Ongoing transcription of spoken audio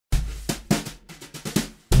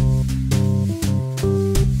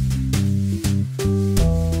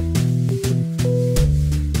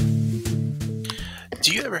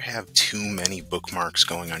you ever have too many bookmarks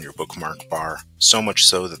going on your bookmark bar? So much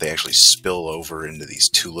so that they actually spill over into these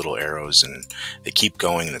two little arrows and they keep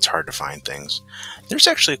going and it's hard to find things. There's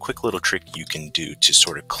actually a quick little trick you can do to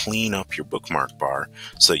sort of clean up your bookmark bar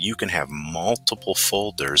so that you can have multiple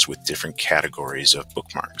folders with different categories of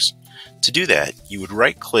bookmarks. To do that, you would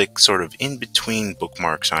right-click sort of in between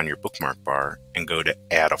bookmarks on your bookmark bar and go to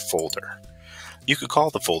Add a Folder. You could call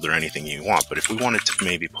the folder anything you want, but if we wanted to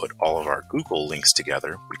maybe put all of our Google links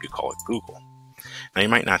together, we could call it Google. Now you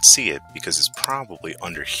might not see it because it's probably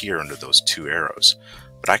under here under those two arrows,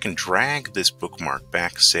 but I can drag this bookmark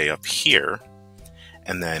back, say up here,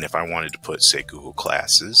 and then if I wanted to put, say, Google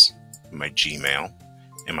Classes, my Gmail,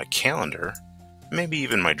 and my calendar, maybe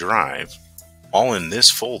even my Drive, all in this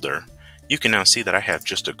folder, you can now see that I have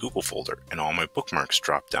just a Google folder and all my bookmarks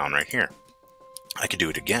drop down right here. I could do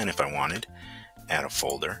it again if I wanted. Add a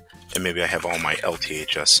folder, and maybe I have all my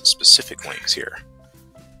LTHS specific links here.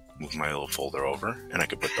 Move my little folder over, and I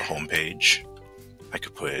could put the home page. I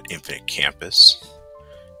could put Infinite Campus,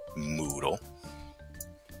 Moodle,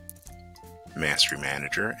 Mastery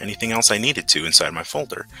Manager, anything else I needed to inside my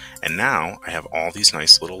folder. And now I have all these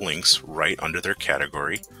nice little links right under their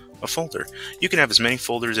category of folder. You can have as many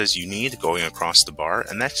folders as you need going across the bar,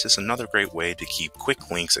 and that's just another great way to keep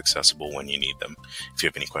quick links accessible when you need them. If you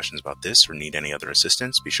have any questions about this or need any other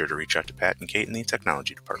assistance, be sure to reach out to Pat and Kate in the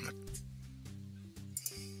technology department.